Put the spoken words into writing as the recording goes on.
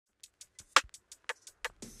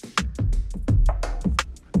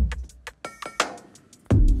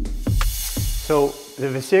So the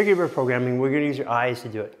vestibular programming, we're going to use your eyes to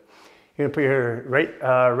do it. You're going to put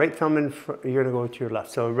your right thumb in front, you're going to go to your left.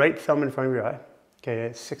 So right thumb in front of your eye. Okay,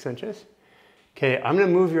 it's 6 inches. Okay, I'm going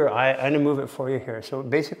to move your eye, I'm going to move it for you here. So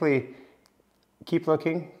basically, keep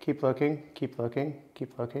looking, keep looking, keep looking,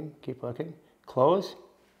 keep looking, keep looking. Close,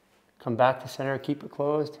 come back to center, keep it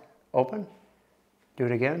closed, open. Do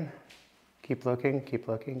it again. Keep looking, keep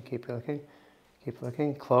looking, keep looking, keep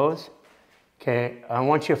looking, close. Okay, I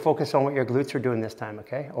want you to focus on what your glutes are doing this time,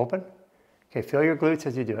 okay? Open. Okay, feel your glutes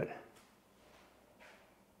as you do it.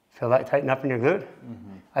 Feel that tighten up in your glute?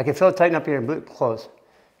 Mm-hmm. I can feel it tighten up in your glute, close.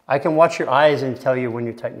 I can watch your eyes and tell you when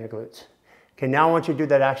you tighten your glutes. Okay, now I want you to do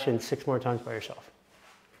that action 6 more times by yourself.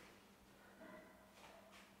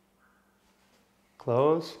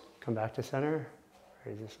 Close, come back to center.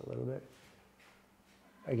 Raise this a little bit.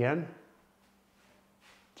 Again.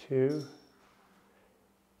 2.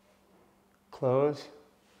 Close.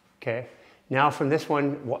 Okay. Now from this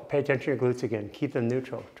one, pay attention to your glutes again. Keep them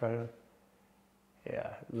neutral. Try to, yeah,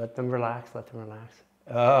 let them relax, let them relax.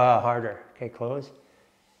 Harder. Okay, close.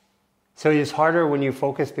 So it's harder when you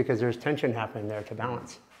focus because there's tension happening there to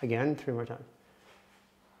balance. Again, 3 more times.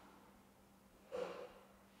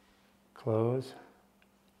 Close.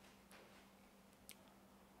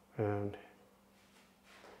 And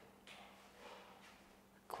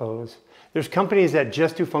close. There's companies that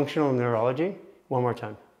just do functional neurology. 1 more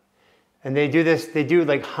time. And they do this, they do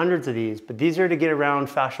like hundreds of these, but these are to get around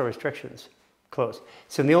fascial restrictions. Close.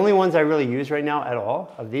 So the only ones I really use right now at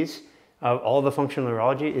all of these, all the functional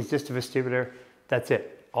neurology, is just a vestibular. That's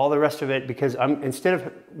it. All the rest of it, because instead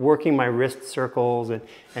of working my wrist circles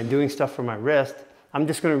and doing stuff for my wrist, I'm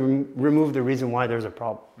just going to remove the reason why there's a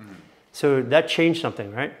problem. Mm-hmm. So that changed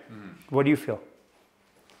something, right? Mm-hmm. What do you feel?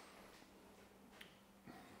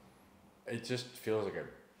 It just feels like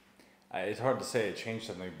it's hard to say it changed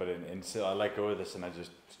something, but I let go of this and I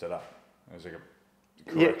just stood up. It was like a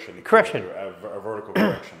correction. Yeah, correction. A vertical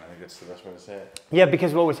correction. I think that's the best way to say it. Yeah,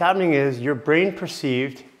 because what was happening is your brain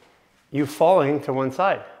perceived you falling to one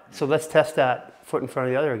side. So let's test that foot in front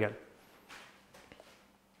of the other again.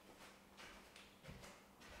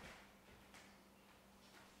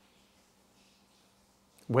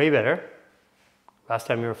 Way better. Last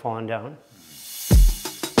time you were falling down.